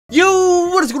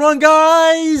What is going on,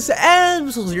 guys?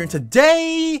 EmSwizzle here, and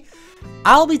today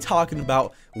I'll be talking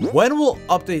about when will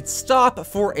updates stop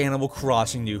for Animal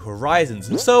Crossing New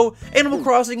Horizons. So, Animal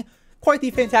Crossing, quite the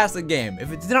fantastic game.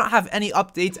 If it did not have any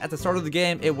updates at the start of the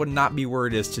game, it would not be where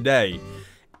it is today.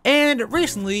 And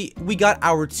recently, we got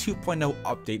our 2.0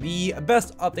 update, the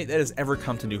best update that has ever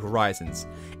come to New Horizons.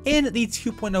 In the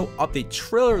 2.0 update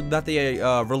trailer that they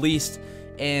released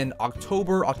in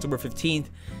October 15th,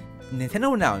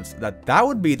 Nintendo announced that that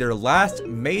would be their last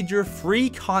major free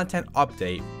content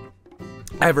update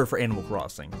ever for Animal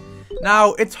Crossing.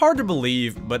 Now, it's hard to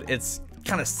believe, but it's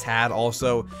kind of sad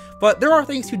also. But there are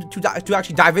things to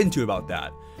actually dive into about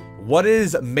that. What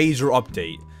is major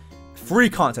update? Free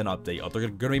content update? Are there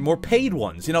going to be more paid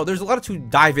ones? You know, there's a lot to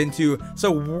dive into,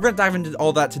 so we're going to dive into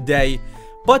all that today.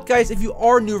 But guys, if you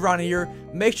are new around here,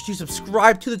 make sure to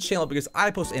subscribe to the channel because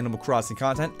I post Animal Crossing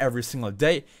content every single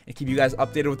day and keep you guys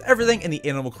updated with everything in the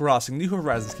Animal Crossing New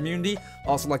Horizons community.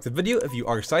 Also, like the video if you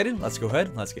are excited. Let's go ahead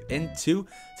and let's get into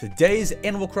today's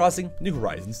Animal Crossing New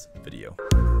Horizons video.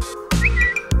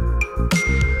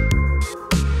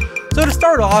 So to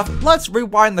start off, let's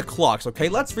rewind the clocks, okay?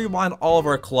 Let's rewind all of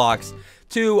our clocks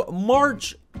to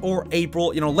March or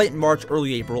April, you know, late March,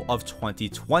 early April of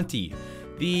 2020.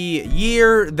 The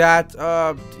year that,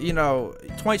 you know,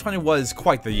 2020 was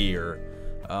quite the year.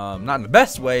 Not in the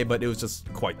best way, but it was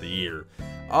just quite the year.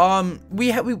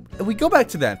 We go back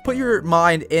to then. Put your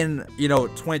mind in, you know,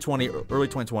 2020, early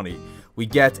 2020. We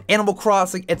get Animal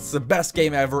Crossing. It's the best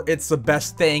game ever. It's the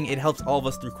best thing. It helps all of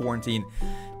us through quarantine.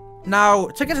 Now,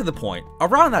 to get to the point,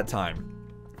 around that time,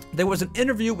 there was an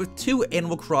interview with two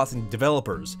Animal Crossing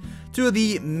developers, two of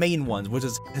the main ones, which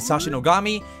is Hisashi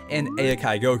Nogami and Aya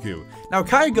Kaigoku. Now,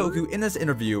 Kaigoku, in this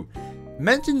interview,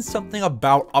 mentioned something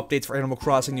about updates for Animal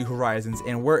Crossing New Horizons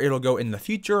and where it'll go in the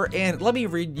future, and let me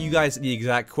read you guys the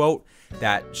exact quote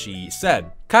that she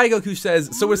said. Kaigoku says,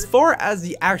 "So as far as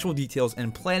the actual details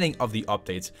and planning of the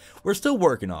updates, we're still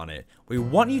working on it. We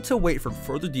want you to wait for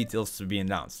further details to be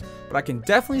announced, but I can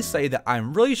definitely say that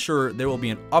I'm really sure there will be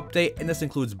an update, and this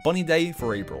includes Bunny Day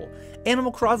for April.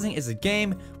 Animal Crossing is a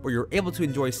game where you're able to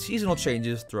enjoy seasonal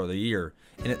changes throughout the year,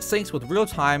 and it syncs with real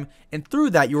time, and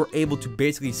through that you're able to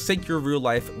basically sync your real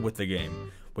life with the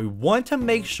game. We want to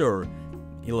make sure,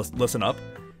 you listen up,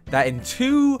 that in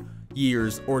 2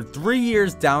 years or 3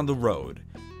 years down the road,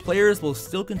 players will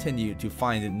still continue to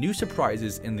find new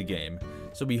surprises in the game,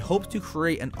 so we hope to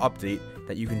create an update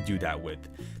that you can do that with."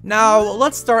 Now,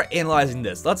 let's start analyzing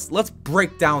this. Let's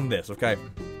break down this, okay?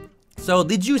 So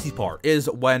the juicy part is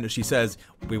when she says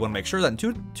we want to make sure that in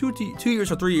two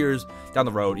years or 3 years down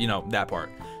the road, you know, that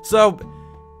part. So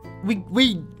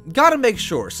we gotta make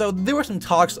sure. So there were some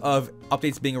talks of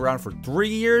updates being around for 3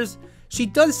 years. She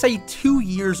does say 2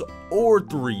 years or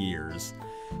 3 years.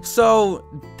 So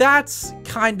that's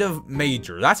kind of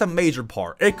major. That's a major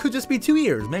part. It could just be 2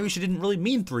 years. Maybe she didn't really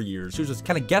mean 3 years. She was just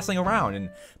kind of guessing around, and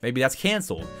maybe that's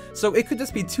canceled. So it could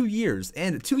just be 2 years,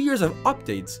 and 2 years of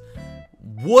updates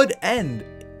would end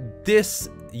this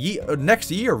year,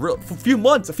 next year, a few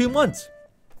months.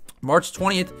 March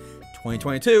 20th,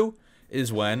 2022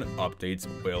 is when updates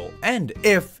will end,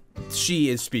 if she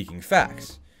is speaking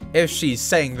facts. If she's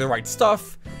saying the right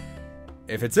stuff.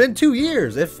 If it's in 2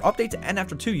 years, if updates end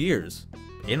after 2 years,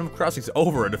 Animal Crossing's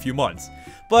over in a few months.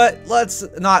 But let's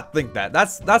not think that.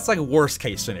 That's like a worst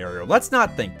case scenario. Let's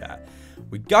not think that.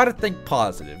 We gotta think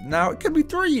positive. Now, it could be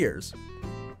 3 years.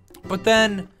 But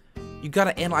then, you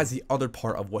gotta analyze the other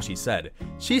part of what she said.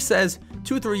 She says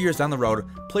 2 or 3 years down the road,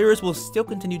 players will still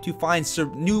continue to find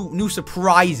new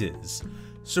surprises.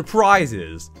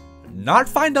 Surprises. Not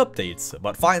find updates,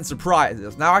 but find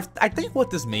surprises. Now, I think what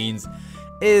this means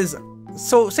is,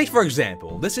 so say for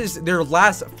example, this is their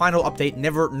last final update,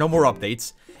 no more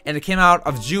updates, and it came out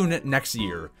of June next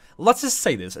year. Let's just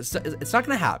say this, it's not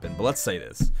gonna happen, but let's say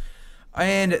this.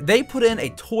 And they put in a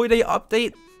Toy Day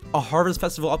update, a Harvest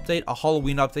Festival update, a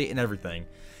Halloween update, and everything.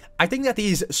 I think that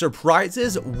these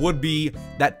surprises would be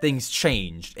that things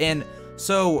changed, and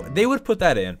so they would put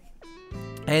that in.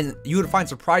 And you would find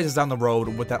surprises down the road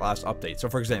with that last update. So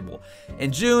for example,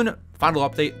 in June, final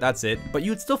update, that's it. But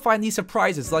you'd still find these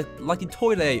surprises like the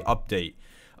Toy Day update.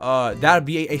 That would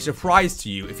be a surprise to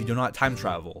you if you do not time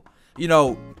travel. You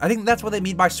know, I think that's what they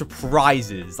mean by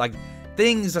surprises. Like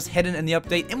things just hidden in the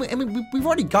update. And we've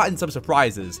already gotten some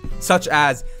surprises, such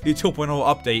as the 2.0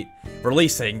 update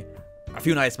releasing a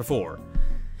few nights before.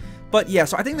 But yeah,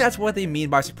 so I think that's what they mean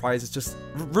by surprises, just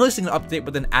releasing an update,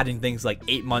 but then adding things like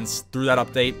 8 months through that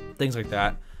update, things like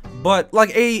that. But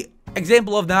like a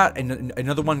example of that, and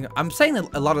another one, I'm saying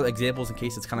a lot of examples in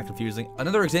case it's kind of confusing.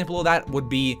 Another example of that would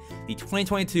be the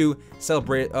 2022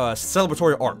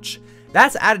 celebratory arch.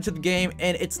 That's added to the game,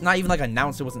 and it's not even like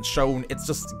announced, it wasn't shown, it's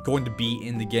just going to be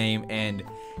in the game, and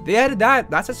they added that.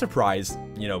 That's a surprise,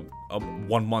 you know,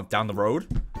 1 month down the road.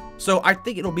 So I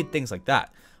think it'll be things like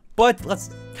that. But let's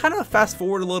kind of fast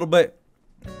forward a little bit,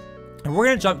 and we're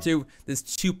going to jump to this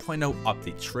 2.0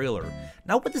 update trailer.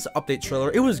 Now with this update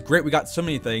trailer, it was great, we got so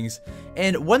many things,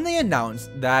 and when they announced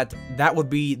that that would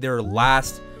be their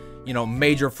last, you know,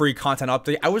 major free content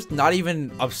update, I was not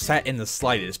even upset in the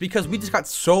slightest, because we just got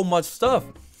so much stuff.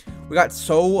 We got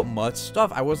so much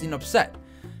stuff, I wasn't even upset.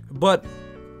 But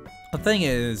the thing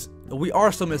is, we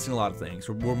are still missing a lot of things.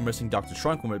 We're missing Dr.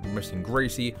 Trunk, we're missing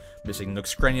Gracie, missing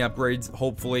Nook's Cranny upgrades,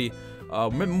 hopefully.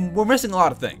 We're missing a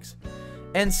lot of things.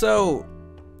 And so,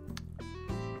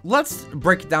 let's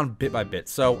break it down bit by bit.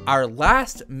 So, our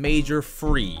last major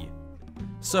free.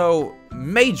 So,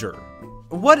 major.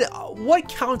 What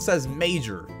counts as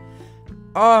major?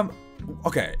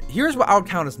 Okay, here's what I would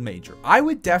count as major. I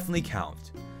would definitely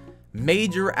count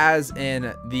major as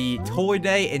in the Toy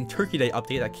Day and Turkey Day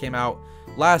update that came out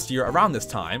last year around this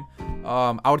time.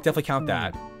 I would definitely count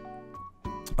that.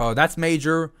 That's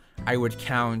major. I would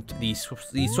count the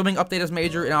swimming update as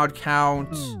major, and I would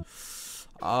count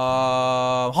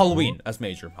Halloween as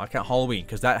major. I'd count Halloween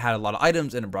because that had a lot of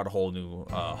items and it brought a whole new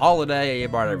holiday.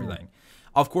 It brought everything.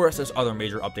 Of course, there's other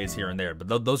major updates here and there,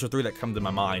 but those are three that come to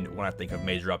my mind when I think of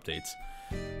major updates.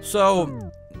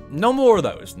 So, no more of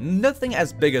those. Nothing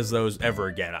as big as those ever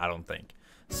again, I don't think.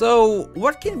 So,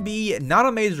 what can be not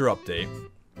a major update,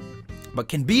 but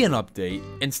can be an update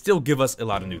and still give us a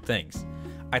lot of new things?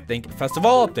 I think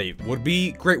Festival Update would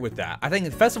be great with that. I think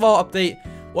the Festival Update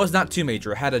was not too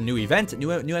major. It had a new event, new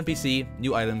NPC,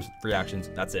 new items, reactions,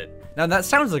 that's it. Now, that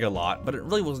sounds like a lot, but it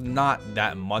really was not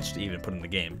that much to even put in the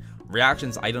game.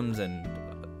 Reactions, items, and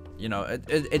you know,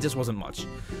 it just wasn't much.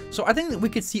 So I think that we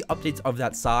could see updates of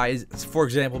that size. For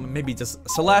example, maybe just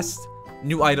Celeste,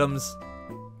 new items,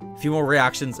 a few more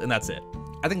reactions, and that's it.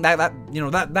 I think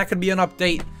that could be an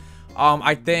update.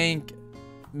 I think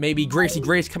maybe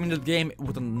Grace coming to the game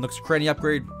with a Nook's Cranny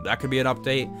upgrade, that could be an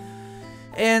update.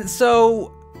 And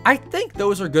so I think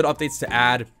those are good updates to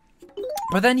add.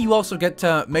 But then you also get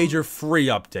to major free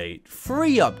update.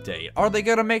 Free update. Are they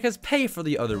gonna make us pay for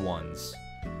the other ones?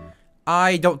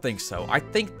 I don't think so. I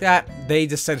think that they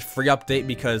just said free update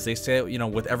because they say, you know,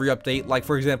 with every update, like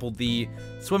for example, the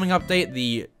swimming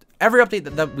update, every update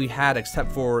that we had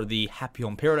except for the Happy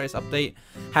Home Paradise update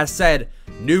has said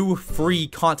new free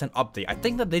content update. I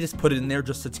think that they just put it in there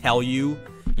just to tell you,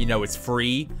 you know, it's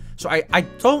free. So I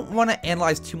don't want to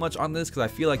analyze too much on this because I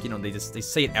feel like, you know, they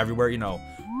say it everywhere, you know.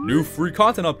 New free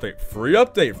content update, free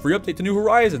update to New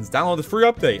Horizons, download the free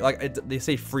update. Like, they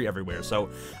say free everywhere, so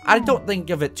I don't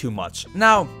think of it too much.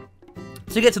 Now,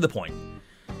 to get to the point,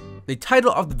 the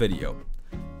title of the video,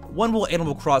 when will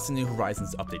Animal Crossing New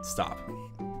Horizons update stop?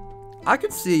 I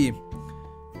could see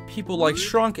people like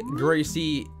Shrunk,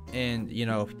 Gracie, and, you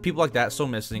know, people like that, so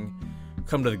missing,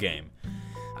 come to the game.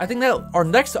 I think that our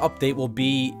next update will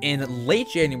be in late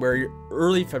January,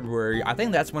 early February. I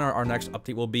think that's when our next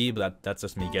update will be, but that's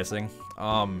just me guessing.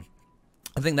 I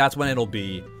think that's when it'll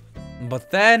be.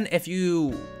 But then if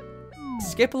you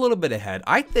skip a little bit ahead,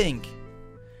 I think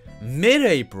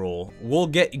mid-April we'll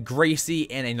get Gracie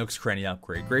and a Nook's Cranny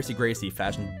upgrade. Gracie,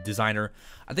 fashion designer.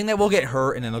 I think that we'll get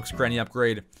her in a Nook's Cranny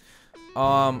upgrade.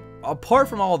 Apart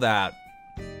from all that,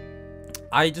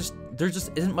 there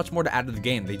just isn't much more to add to the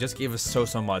game. They just gave us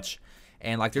so much,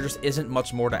 and like there just isn't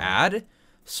much more to add.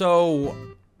 So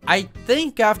I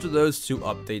think after those two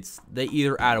updates, they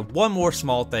either add one more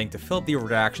small thing to fill up the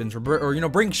reactions, or you know,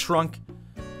 bring Shrunk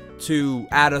to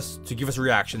give us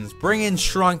reactions. Bring in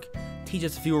Shrunk, teach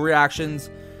us a few reactions.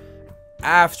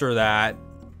 After that,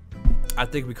 I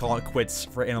think we call it quits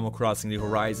for Animal Crossing New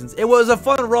Horizons. It was a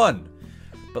fun run,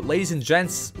 but ladies and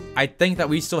gents, I think that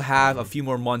we still have a few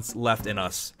more months left in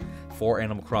us for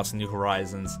Animal Crossing New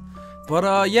Horizons.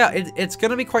 But yeah, it's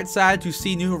gonna be quite sad to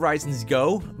see New Horizons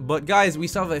go. But guys, we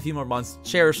still have a few more months.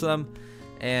 Cherish them,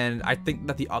 and I think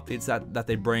that the updates that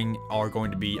they bring are going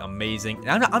to be amazing.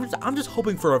 And I'm just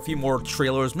hoping for a few more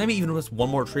trailers, maybe even just one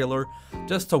more trailer,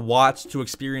 just to watch, to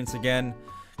experience again.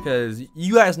 Because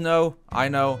you guys know, I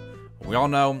know, we all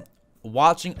know,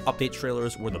 watching update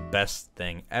trailers were the best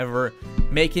thing ever.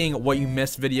 Making what you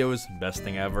missed videos, best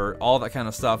thing ever. All that kind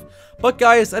of stuff. But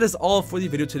guys, that is all for the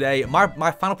video today.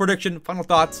 My final prediction, final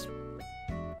thoughts,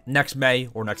 next May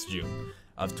or next June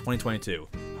of 2022.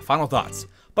 Final thoughts.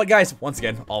 But guys, once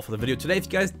again, all for the video today. If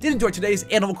you guys did enjoy today's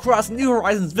Animal Crossing New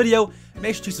Horizons video,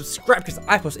 make sure to subscribe because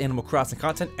I post Animal Crossing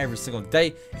content every single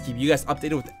day to keep you guys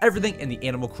updated with everything in the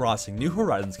Animal Crossing New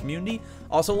Horizons community.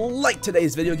 Also, like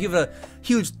today's video, give it a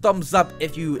huge thumbs up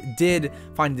if you did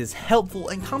find this helpful,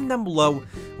 and comment down below,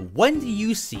 when do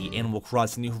you see Animal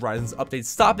Crossing New Horizons updates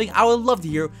stopping? I would love to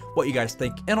hear what you guys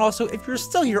think. And also, if you're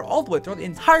still here all the way throughout the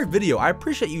entire video, I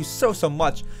appreciate you so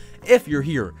much. If you're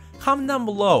here, comment down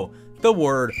below the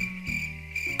word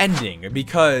ending,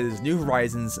 because New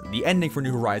Horizons, the ending for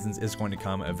New Horizons is going to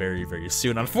come very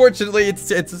soon. Unfortunately, it's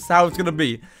just how it's gonna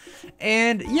be.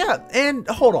 And yeah, and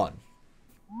hold on,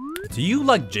 do you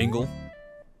like Jingle?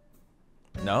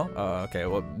 No? Okay,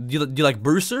 well, do you like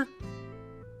Brewster?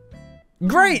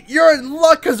 Great, you're in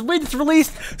luck because we just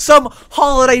released some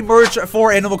holiday merch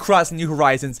for Animal Crossing New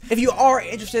Horizons. If you are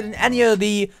interested in any of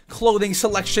the clothing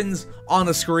selections on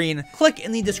the screen, click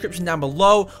in the description down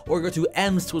below or go to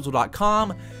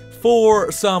EmSwizzle.com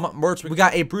for some merch. We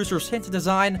got a Brewster Santa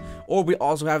design, or we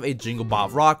also have a Jingle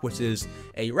Bot Rock, which is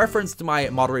a reference to my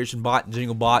moderation bot,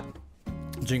 Jingle Bot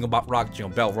Rock, Jingle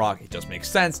Bell Rock. It just makes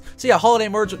sense. So yeah, holiday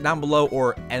merch down below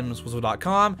or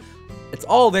EmSwizzle.com. It's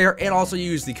all there, and also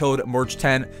use the code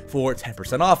MERCH10 for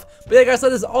 10% off. But yeah, guys,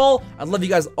 that is all. I love you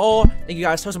guys all. Thank you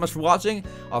guys so much for watching.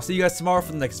 I'll see you guys tomorrow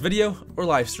for the next video or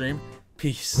live stream.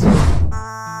 Peace.